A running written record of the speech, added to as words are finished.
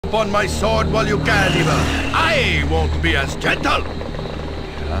upon my sword while you can, Eva. I won't be as gentle.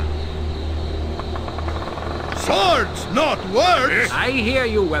 Yeah. Swords, not words. I hear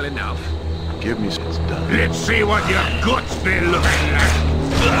you well enough. Give me some. It's done. Let's see what your guts be looking like.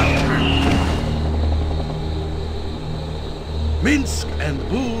 Minsk and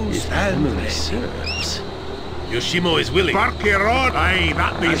Bull stand ready. Serves. Yoshimo is willing. Barkirod, aye,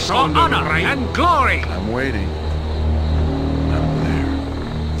 that be For sounding honor right. and glory. I'm waiting. I'm there.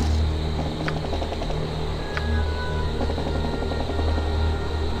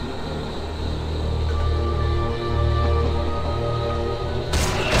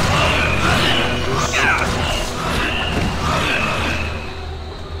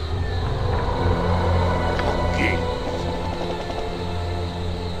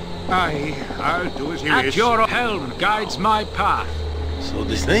 Aye, I'll do as you At wish. your helm guides my path. So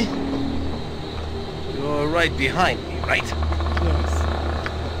this way? You're right behind me, right? Yes.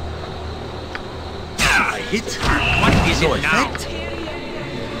 I hit. What is No it now? effect.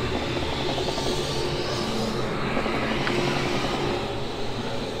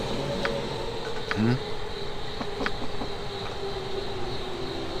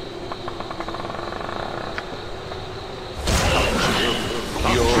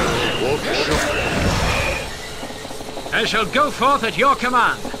 I shall go forth at your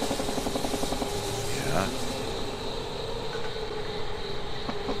command. Yeah.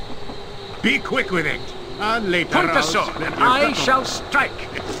 Be quick with it. And later Point the I'll sword, split and your I gut shall open. strike.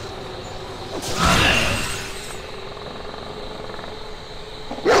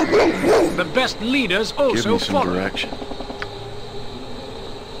 The best leaders Give also me some follow. direction.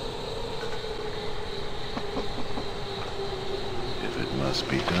 If it must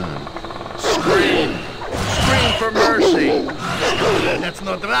be done. Scream! Scream for mercy! That's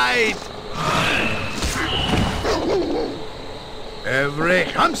not right! Every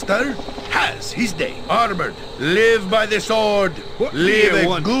hamster has his day. Armored, live by the sword. What do Live you a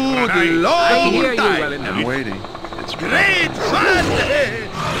want? good, I long hear you time. well enough. I'm waiting. It's Great fun!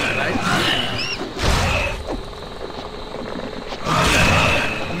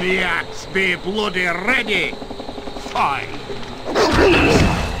 Me axe be bloody ready. Fine.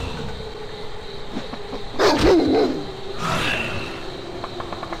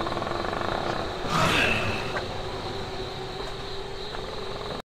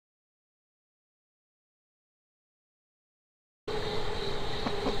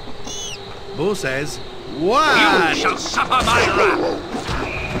 Bo says, You what? shall suffer my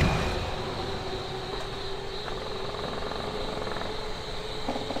wrath.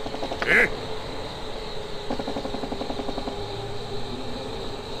 Eh?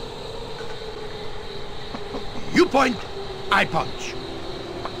 You point, I punch.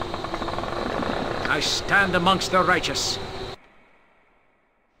 I stand amongst the righteous.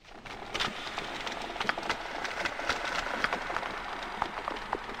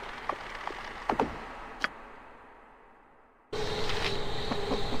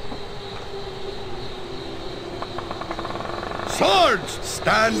 Swords,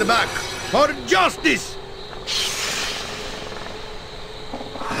 stand back for justice.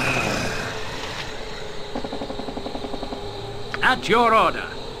 At your order.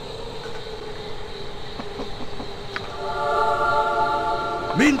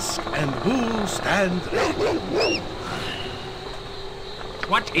 Minsk and Bull stand ready.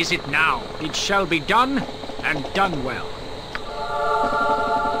 What is it now? It shall be done, and done well.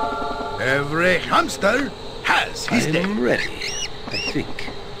 Every hamster has his day. I'm ready, I think.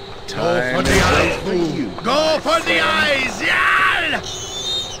 Go for the eyes, Bull. Go for the eyes, Yal!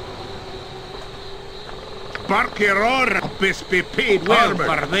 Barkirod must be paid well for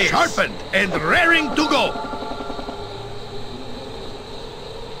Armored, this. sharpened, and raring to go.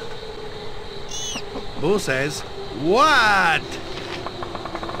 Bo says, what?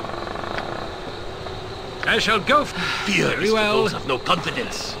 I shall go. Fear Very is for well. those of no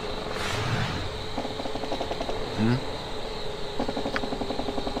confidence.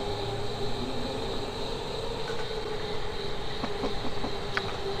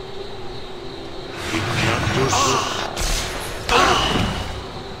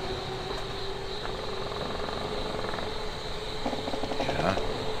 Yeah.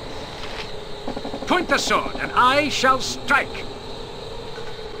 Point the sword, and I shall strike.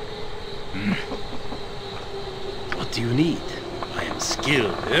 What do you need? I am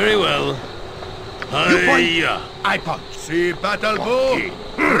skilled. Very well. You point, Hiya. I punch. See battle, Bo.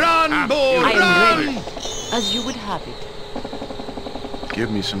 Run, Bo, I am run! ready, as you would have it. Give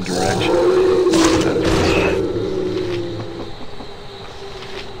me some direction.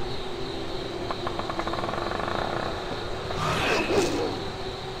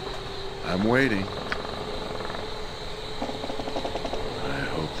 I'm waiting. I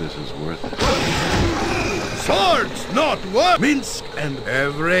hope this is worth it. Swords, not worth. Minsk and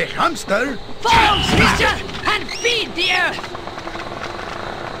every hamster. Fall, creature, and feed the earth!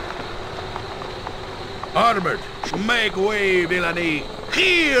 Armored, make way, villainy.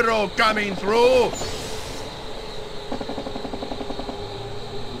 Hero coming through.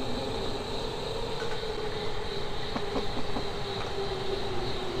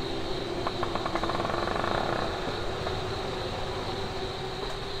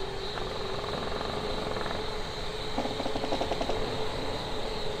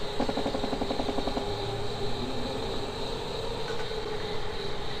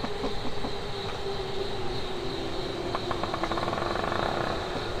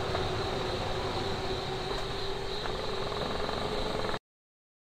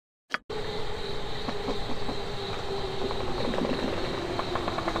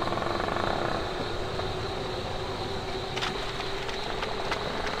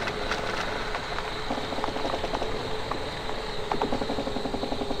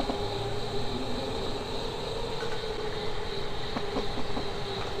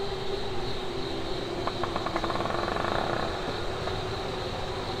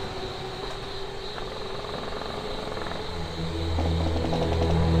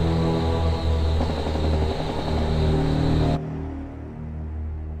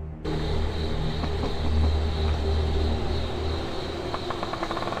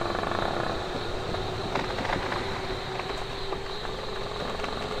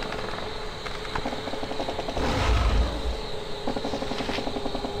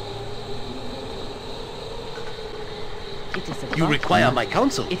 It is a You require my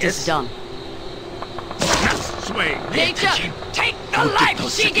counsel. It yes? is done. Just swing. Nature, take the life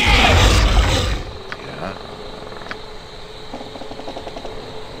she gave! Yeah.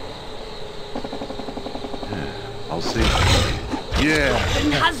 I'll see. Yeah.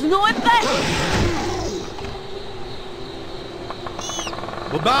 It has no effect!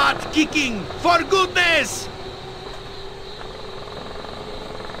 Butt kicking, for goodness!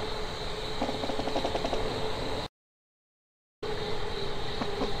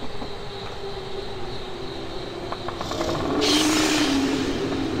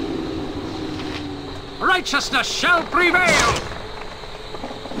 Righteousness shall prevail!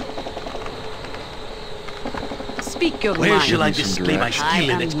 Speak your Where mind. shall I Give me some display my direction. skill I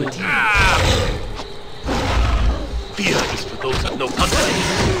and am expertise? Fear is for those with no confidence.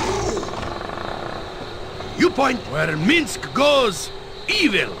 You point where Minsk goes,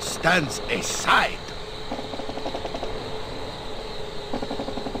 evil stands aside.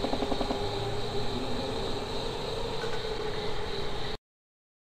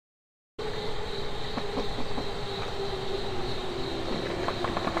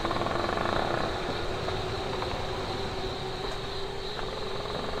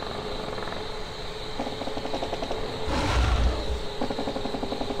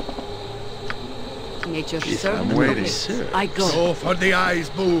 Nature's I'm servant. waiting. Sir. I go. Go for the eyes,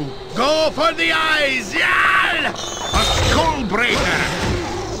 Boo. Go for the eyes, yeah! A skull breaker.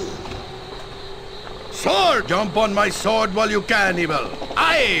 Sword! Jump on my sword while you can, evil.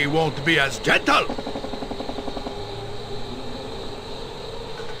 I won't be as gentle.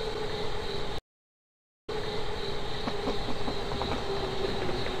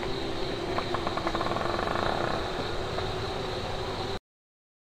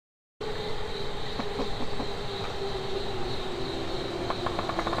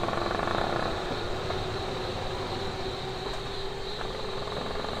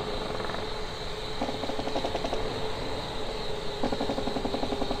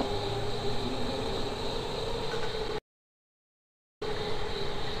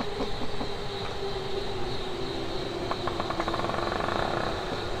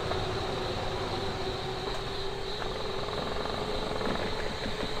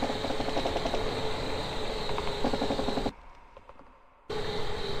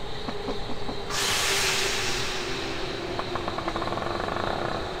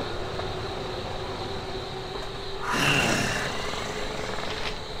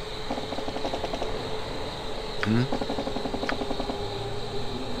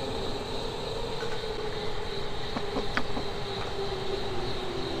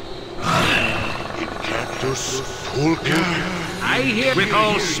 I hear with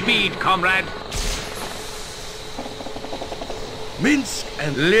all speed, comrade. Minsk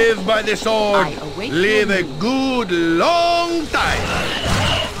and live by the sword. I await Live your a move. good long time.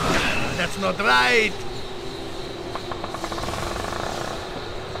 That's not right.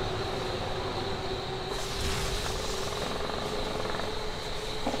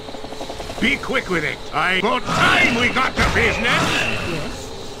 Be quick with it. Good time we got to business. Yes.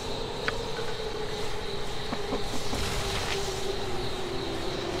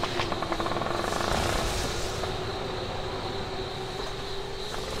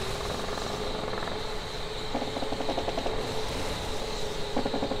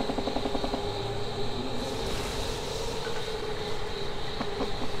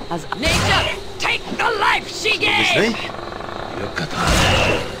 As Nature, take the life she gave! ですね。よかった。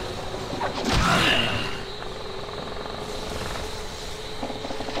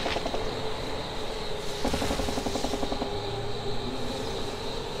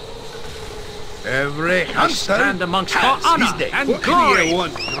Every I hamster stand amongst for has honor his day. and What can glory! you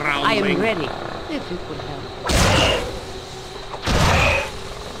want, I am groundling? ready, if you could help.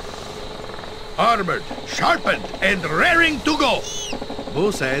 Armored, sharpened, and raring to go.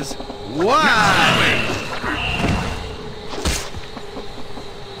 Who says, why?